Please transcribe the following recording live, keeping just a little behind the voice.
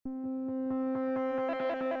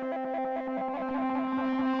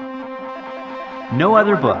No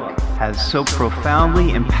other book has so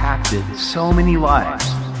profoundly impacted so many lives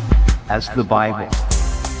as the Bible.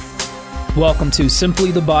 Welcome to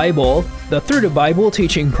Simply the Bible, the Through the Bible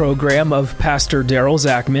teaching program of Pastor Daryl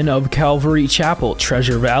Zachman of Calvary Chapel,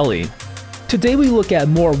 Treasure Valley. Today we look at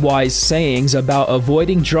more wise sayings about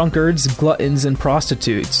avoiding drunkards, gluttons, and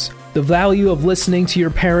prostitutes, the value of listening to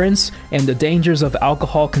your parents, and the dangers of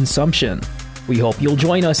alcohol consumption. We hope you'll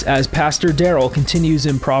join us as Pastor Daryl continues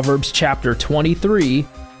in Proverbs chapter 23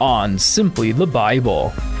 on Simply the Bible.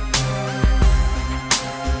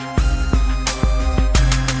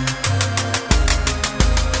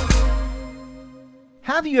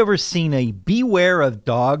 Have you ever seen a beware of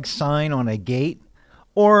dog sign on a gate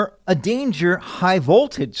or a danger high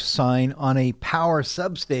voltage sign on a power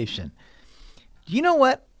substation? Do you know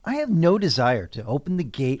what? I have no desire to open the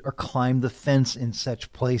gate or climb the fence in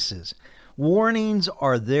such places. Warnings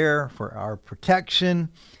are there for our protection,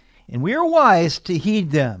 and we are wise to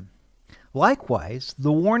heed them. Likewise,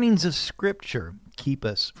 the warnings of Scripture keep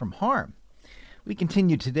us from harm. We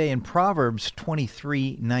continue today in Proverbs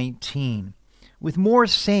 23:19 with more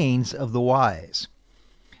sayings of the wise.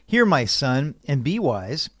 Hear, my son, and be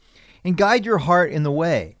wise, and guide your heart in the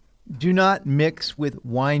way. Do not mix with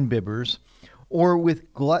wine-bibbers or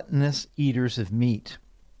with gluttonous eaters of meat.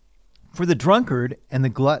 For the drunkard and the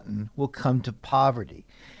glutton will come to poverty,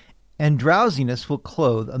 and drowsiness will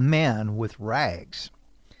clothe a man with rags.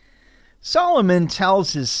 Solomon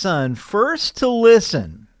tells his son first to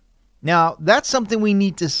listen. Now, that's something we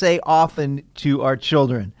need to say often to our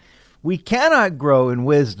children. We cannot grow in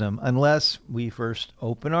wisdom unless we first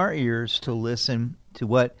open our ears to listen to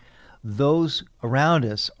what those around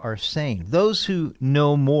us are saying, those who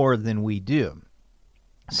know more than we do.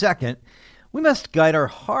 Second, we must guide our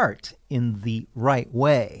heart in the right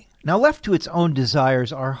way. Now, left to its own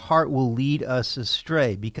desires, our heart will lead us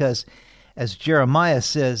astray because, as Jeremiah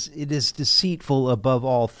says, it is deceitful above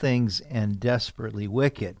all things and desperately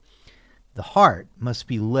wicked. The heart must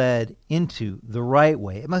be led into the right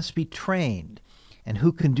way. It must be trained. And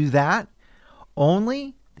who can do that?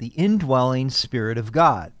 Only the indwelling Spirit of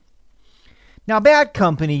God. Now, bad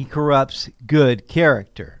company corrupts good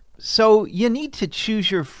character. So you need to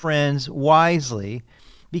choose your friends wisely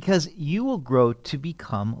because you will grow to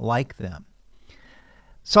become like them.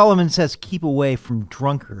 Solomon says, keep away from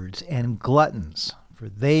drunkards and gluttons, for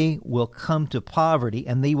they will come to poverty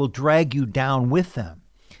and they will drag you down with them.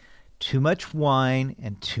 Too much wine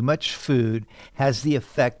and too much food has the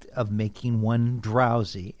effect of making one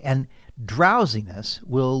drowsy, and drowsiness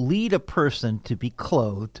will lead a person to be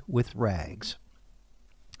clothed with rags.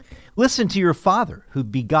 Listen to your father who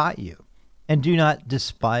begot you, and do not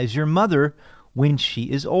despise your mother when she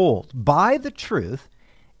is old. Buy the truth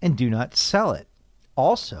and do not sell it.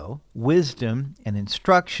 Also, wisdom and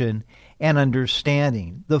instruction and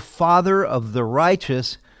understanding. The father of the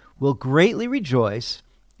righteous will greatly rejoice,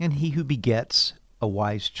 and he who begets a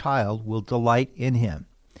wise child will delight in him.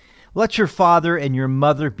 Let your father and your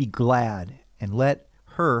mother be glad, and let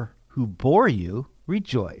her who bore you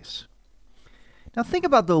rejoice. Now think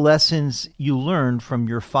about the lessons you learned from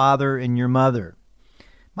your father and your mother.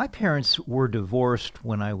 My parents were divorced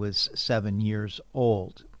when I was 7 years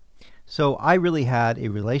old. So I really had a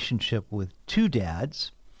relationship with two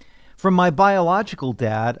dads. From my biological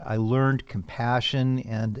dad, I learned compassion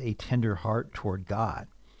and a tender heart toward God.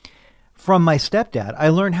 From my stepdad, I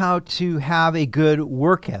learned how to have a good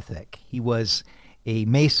work ethic. He was a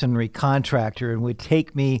masonry contractor and would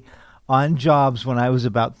take me on jobs when I was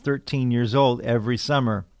about 13 years old every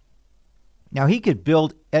summer. Now, he could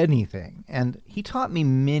build anything, and he taught me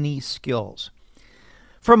many skills.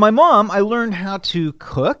 From my mom, I learned how to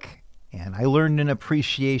cook, and I learned an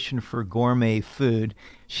appreciation for gourmet food.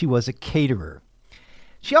 She was a caterer.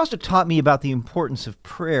 She also taught me about the importance of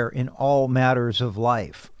prayer in all matters of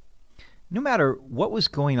life. No matter what was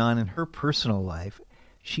going on in her personal life,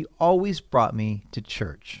 she always brought me to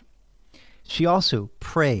church. She also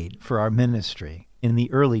prayed for our ministry in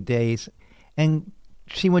the early days, and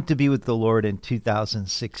she went to be with the Lord in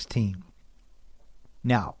 2016.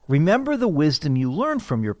 Now, remember the wisdom you learned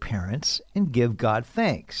from your parents and give God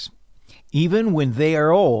thanks. Even when they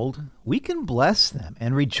are old, we can bless them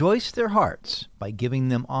and rejoice their hearts by giving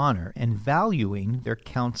them honor and valuing their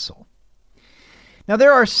counsel. Now,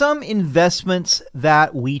 there are some investments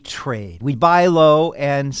that we trade. We buy low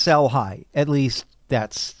and sell high. At least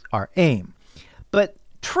that's our aim. But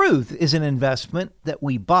truth is an investment that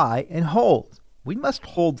we buy and hold. We must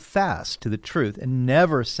hold fast to the truth and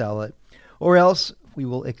never sell it, or else we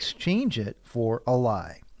will exchange it for a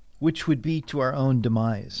lie, which would be to our own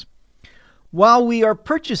demise. While we are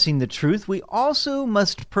purchasing the truth, we also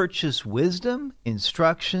must purchase wisdom,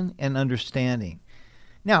 instruction, and understanding.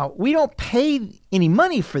 Now, we don't pay any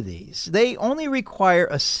money for these. They only require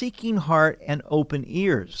a seeking heart and open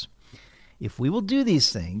ears. If we will do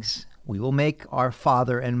these things, we will make our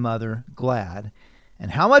father and mother glad.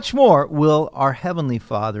 And how much more will our heavenly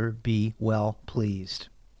Father be well pleased?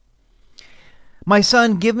 My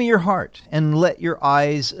son, give me your heart, and let your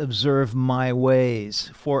eyes observe my ways.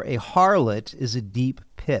 For a harlot is a deep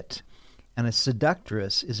pit, and a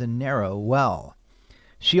seductress is a narrow well.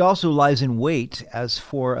 She also lies in wait as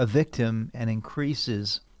for a victim, and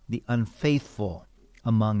increases the unfaithful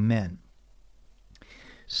among men.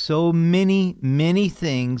 So many, many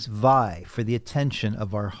things vie for the attention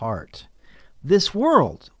of our heart. This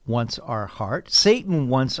world wants our heart. Satan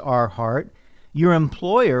wants our heart. Your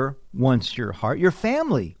employer wants your heart. Your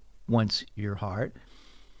family wants your heart.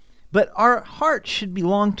 But our heart should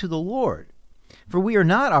belong to the Lord. For we are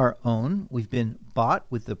not our own. We've been bought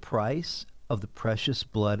with the price of the precious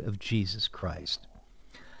blood of Jesus Christ.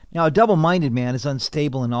 Now, a double-minded man is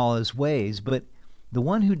unstable in all his ways, but the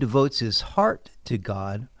one who devotes his heart to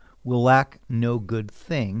God will lack no good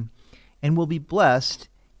thing and will be blessed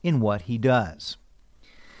in what he does.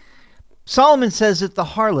 Solomon says that the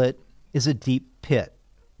harlot is a deep pit.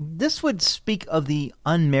 This would speak of the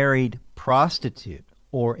unmarried prostitute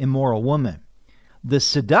or immoral woman. The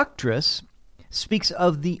seductress speaks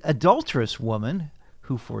of the adulterous woman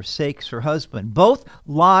who forsakes her husband. Both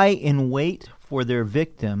lie in wait for their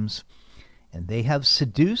victims, and they have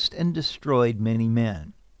seduced and destroyed many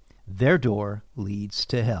men. Their door leads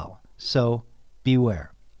to hell. So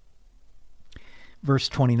beware. Verse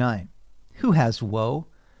 29. Who has woe?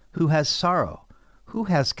 Who has sorrow? Who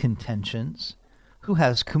has contentions? Who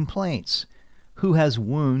has complaints? Who has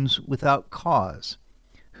wounds without cause?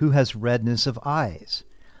 Who has redness of eyes?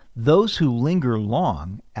 Those who linger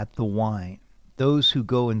long at the wine, those who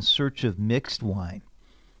go in search of mixed wine.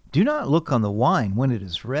 Do not look on the wine when it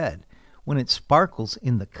is red, when it sparkles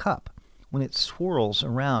in the cup, when it swirls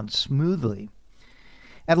around smoothly.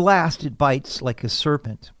 At last it bites like a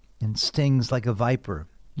serpent and stings like a viper.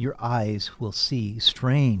 Your eyes will see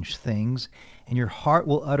strange things, and your heart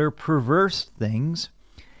will utter perverse things.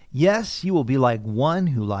 Yes, you will be like one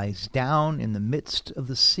who lies down in the midst of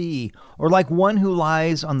the sea, or like one who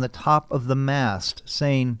lies on the top of the mast,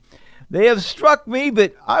 saying, They have struck me,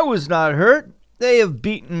 but I was not hurt. They have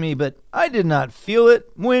beaten me, but I did not feel it.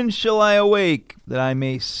 When shall I awake, that I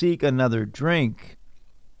may seek another drink?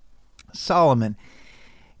 Solomon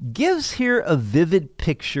gives here a vivid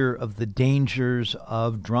picture of the dangers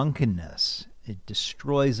of drunkenness. It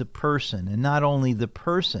destroys a person, and not only the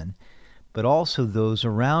person, but also those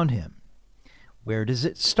around him. Where does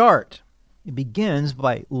it start? It begins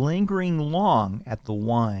by lingering long at the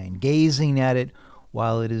wine, gazing at it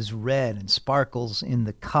while it is red and sparkles in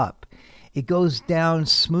the cup. It goes down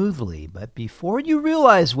smoothly, but before you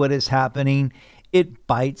realize what is happening, it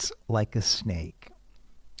bites like a snake.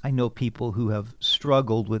 I know people who have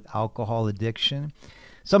struggled with alcohol addiction.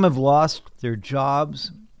 Some have lost their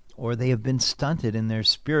jobs, or they have been stunted in their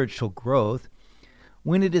spiritual growth.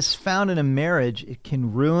 When it is found in a marriage, it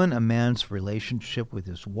can ruin a man's relationship with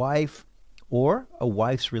his wife, or a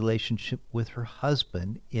wife's relationship with her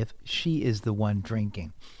husband if she is the one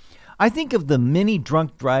drinking. I think of the many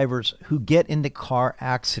drunk drivers who get into car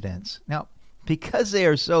accidents. Now, because they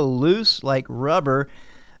are so loose like rubber,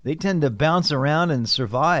 they tend to bounce around and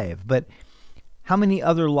survive. But how many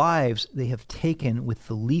other lives they have taken with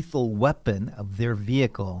the lethal weapon of their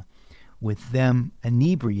vehicle, with them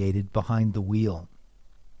inebriated behind the wheel?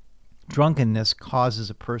 Drunkenness causes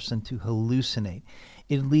a person to hallucinate.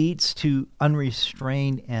 It leads to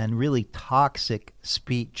unrestrained and really toxic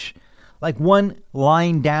speech, like one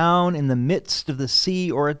lying down in the midst of the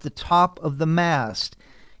sea or at the top of the mast.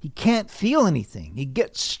 He can't feel anything. He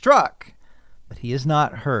gets struck, but he is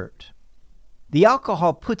not hurt. The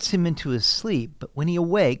alcohol puts him into a sleep, but when he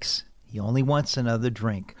awakes, he only wants another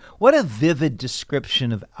drink. What a vivid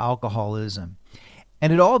description of alcoholism.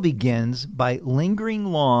 And it all begins by lingering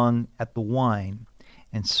long at the wine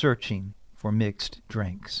and searching for mixed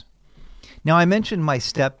drinks. Now, I mentioned my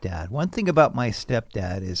stepdad. One thing about my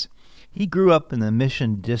stepdad is he grew up in the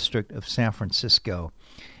Mission District of San Francisco,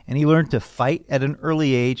 and he learned to fight at an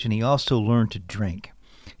early age, and he also learned to drink.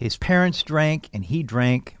 His parents drank, and he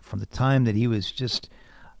drank from the time that he was just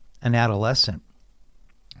an adolescent.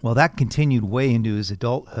 Well, that continued way into his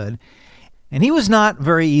adulthood, and he was not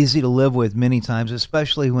very easy to live with many times,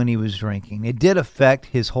 especially when he was drinking. It did affect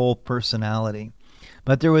his whole personality,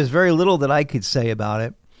 but there was very little that I could say about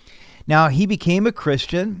it. Now, he became a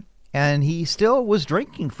Christian, and he still was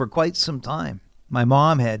drinking for quite some time. My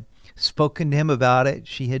mom had spoken to him about it.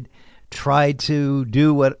 She had tried to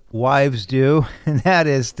do what wives do, and that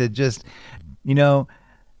is to just,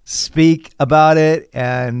 speak about it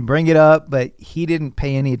and bring it up, but he didn't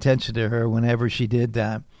pay any attention to her whenever she did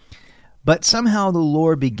that. But somehow the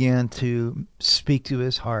Lord began to speak to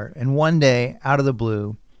his heart, and one day, out of the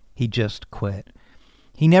blue, he just quit.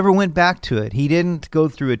 He never went back to it. He didn't go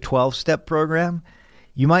through a 12-step program.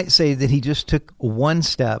 You might say that he just took one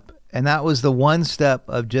step, and that was the one step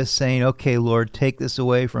of just saying, okay, Lord, take this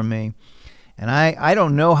away from me. And I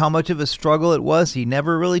don't know how much of a struggle it was. He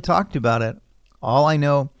never really talked about it. All I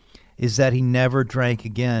know is that he never drank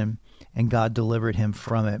again, and God delivered him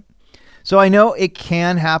from it. So I know it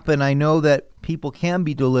can happen. I know that people can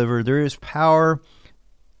be delivered. There is power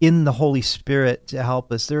in the Holy Spirit to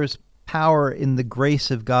help us. There is power in the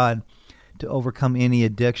grace of God to overcome any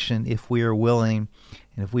addiction if we are willing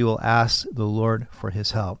and if we will ask the Lord for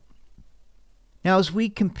his help. Now, as we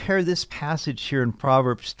compare this passage here in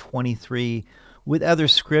Proverbs 23 with other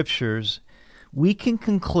scriptures, we can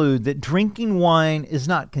conclude that drinking wine is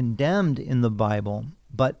not condemned in the Bible,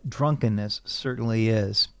 but drunkenness certainly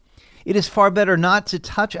is. It is far better not to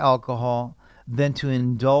touch alcohol than to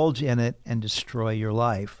indulge in it and destroy your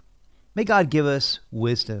life. May God give us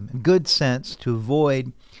wisdom and good sense to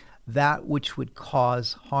avoid that which would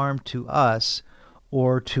cause harm to us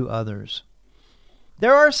or to others.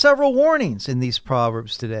 There are several warnings in these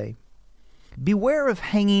Proverbs today. Beware of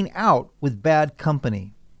hanging out with bad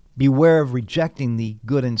company. Beware of rejecting the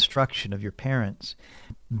good instruction of your parents.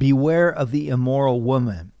 Beware of the immoral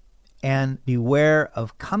woman. And beware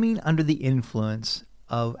of coming under the influence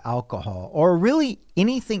of alcohol, or really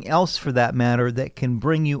anything else for that matter that can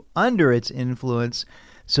bring you under its influence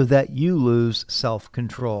so that you lose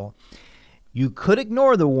self-control. You could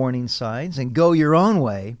ignore the warning signs and go your own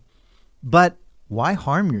way, but why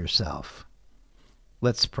harm yourself?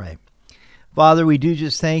 Let's pray. Father, we do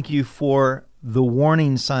just thank you for the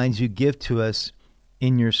warning signs you give to us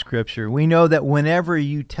in your scripture. We know that whenever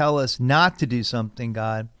you tell us not to do something,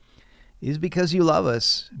 God, is because you love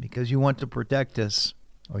us, because you want to protect us,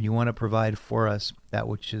 or you want to provide for us that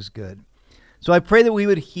which is good. So I pray that we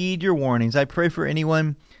would heed your warnings. I pray for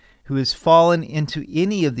anyone who has fallen into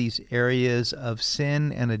any of these areas of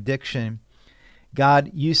sin and addiction.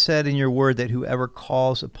 God, you said in your word that whoever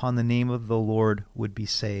calls upon the name of the Lord would be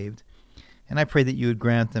saved. And I pray that you would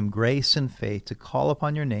grant them grace and faith to call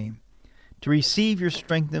upon your name, to receive your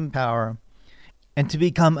strength and power, and to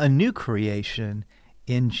become a new creation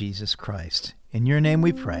in Jesus Christ. In your name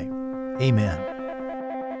we pray. Amen.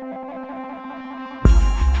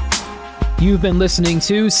 You've been listening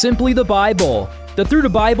to Simply the Bible, the Through the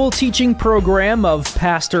Bible teaching program of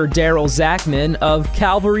Pastor Daryl Zachman of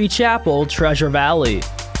Calvary Chapel, Treasure Valley.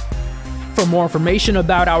 For more information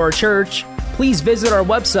about our church, please visit our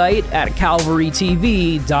website at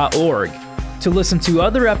calvarytv.org. To listen to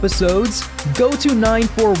other episodes, go to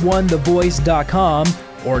 941thevoice.com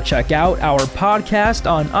or check out our podcast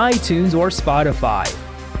on iTunes or Spotify.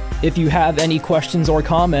 If you have any questions or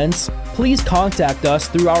comments, please contact us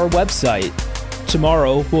through our website.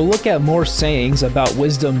 Tomorrow, we'll look at more sayings about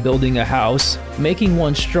wisdom building a house, making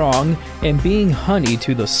one strong, and being honey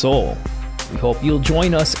to the soul. We hope you'll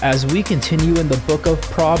join us as we continue in the book of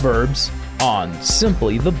Proverbs on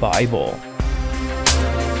Simply the Bible.